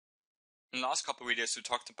In the last couple of videos, we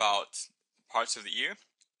talked about parts of the ear,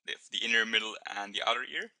 the inner, middle, and the outer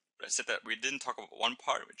ear. But I said that we didn't talk about one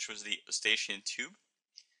part, which was the Eustachian tube.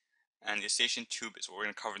 And the Eustachian tube is what we're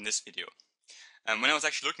going to cover in this video. And when I was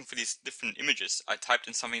actually looking for these different images, I typed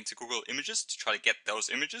in something into Google Images to try to get those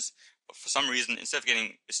images. But for some reason, instead of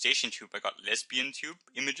getting Eustachian tube, I got lesbian tube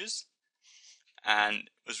images. And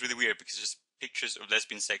it was really weird because there's pictures of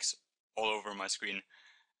lesbian sex all over my screen.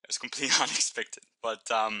 It was completely unexpected. But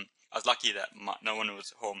I was lucky that no one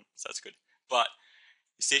was home, so that's good. But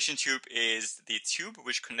Eustachian tube is the tube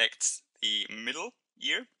which connects the middle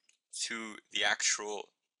ear to the actual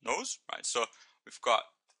nose, right? So we've got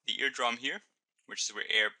the eardrum here, which is where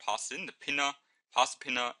air passes in, the pinna, past the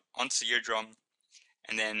pinna onto the eardrum,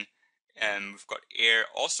 and then we've got air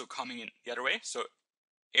also coming in the other way. So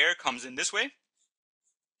air comes in this way,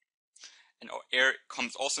 and air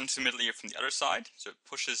comes also into the middle ear from the other side. So it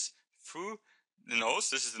pushes through the nose.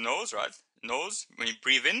 This is the nose, right? Nose, when you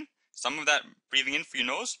breathe in, some of that breathing in through your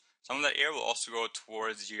nose, some of that air will also go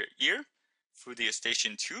towards your ear through the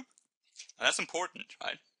Eustachian tube. And that's important,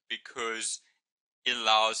 right? Because it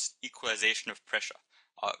allows equalization of pressure.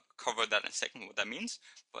 I'll cover that in a second, what that means.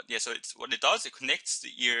 But yeah, so it's what it does, it connects the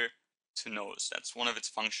ear to nose. That's one of its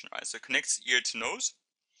functions, right? So it connects ear to nose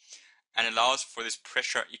and allows for this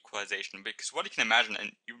pressure equalization. Because what you can imagine,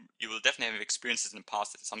 and you will definitely have experienced this in the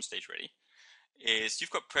past at some stage already, is you've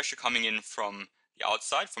got pressure coming in from the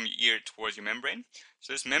outside, from your ear towards your membrane.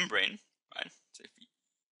 So this membrane, right, so if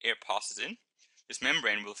air passes in, this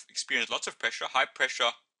membrane will experience lots of pressure, high pressure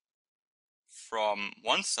from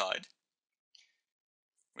one side,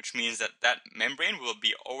 which means that that membrane will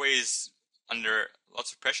be always under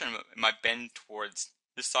lots of pressure and it might bend towards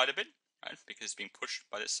this side a bit, right, because it's being pushed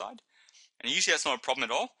by this side. And usually that's not a problem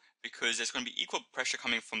at all, because there's going to be equal pressure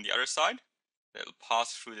coming from the other side that will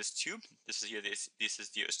pass through this tube. This is here. This is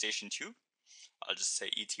the Eustachian tube. I'll just say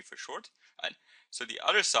ET for short. Right. So the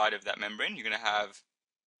other side of that membrane, you're going to have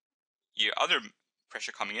your other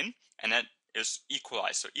pressure coming in, and that is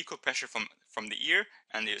equalized. So equal pressure from the ear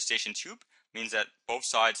and the Eustachian tube means that both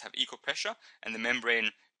sides have equal pressure, and the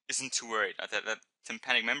membrane isn't too worried. That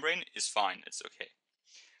tympanic membrane is fine. It's okay.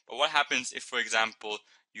 But what happens if, for example,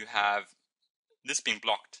 you have this being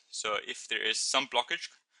blocked? So if there is some blockage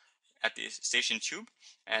at the Eustachian tube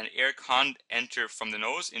and air can't enter from the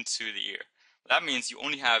nose into the ear, that means you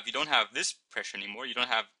don't have this pressure anymore. You don't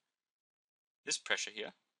have this pressure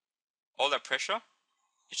here. All that pressure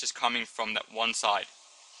is just coming from that one side.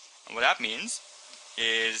 And what that means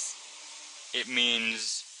is, it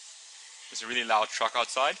means there's a really loud truck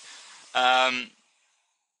outside.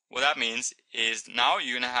 What that means is now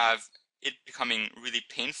you're going to have it becoming really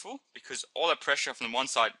painful, because all that pressure from the one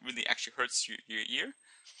side really actually hurts your ear.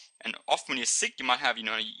 And often when you're sick, you might have,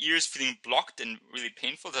 your ears feeling blocked and really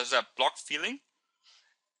painful. There's that blocked feeling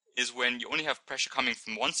is when you only have pressure coming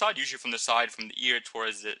from one side, usually from the side, from the ear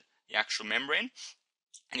towards the actual membrane,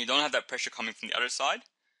 and you don't have that pressure coming from the other side,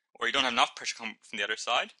 or you don't have enough pressure coming from the other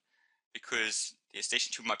side because the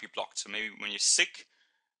Eustachian tube might be blocked. So maybe when you're sick,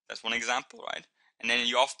 that's one example, right? And then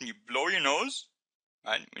you blow your nose,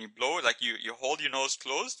 right? When you blow, like you hold your nose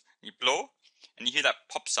closed, and you blow, and you hear that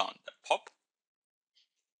pop sound, that pop.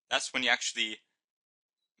 That's when you actually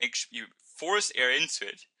you force air into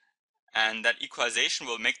it, and that equalization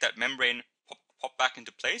will make that membrane pop back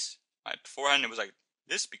into place. Right? Beforehand it was like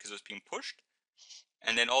this because it was being pushed,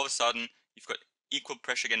 and then all of a sudden you've got equal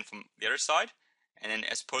pressure again from the other side, and then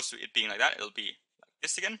as opposed to it being like that, it'll be like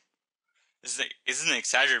this again. This is an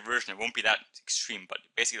exaggerated version. It won't be that extreme, but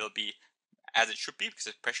basically it'll be as it should be because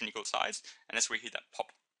it's pressure on equal sides, and that's where you hear that pop.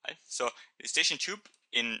 Right? So the Eustachian tube,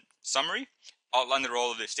 in summary, outline the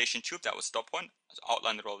role of the Eustachian tube. That was stop point.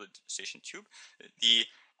 Outline the role of the Eustachian tube. The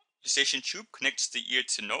Eustachian tube connects the ear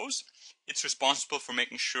to nose. It's responsible for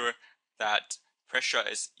making sure that pressure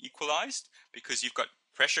is equalized, because you've got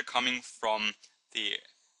pressure coming from the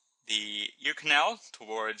ear canal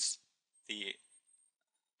towards the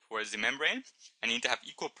membrane, and you need to have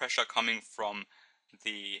equal pressure coming from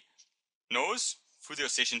the nose through the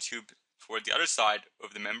Eustachian tube toward the other side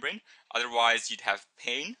of the membrane. Otherwise, you'd have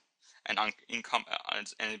pain and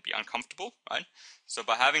it'd be uncomfortable, right? So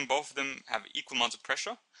by having both of them have equal amounts of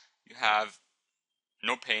pressure, you have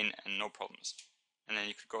no pain and no problems. And then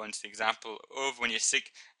you could go into the example of when you're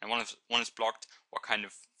sick and one is blocked, what kind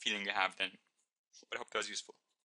of feeling you have then. But I hope that was useful.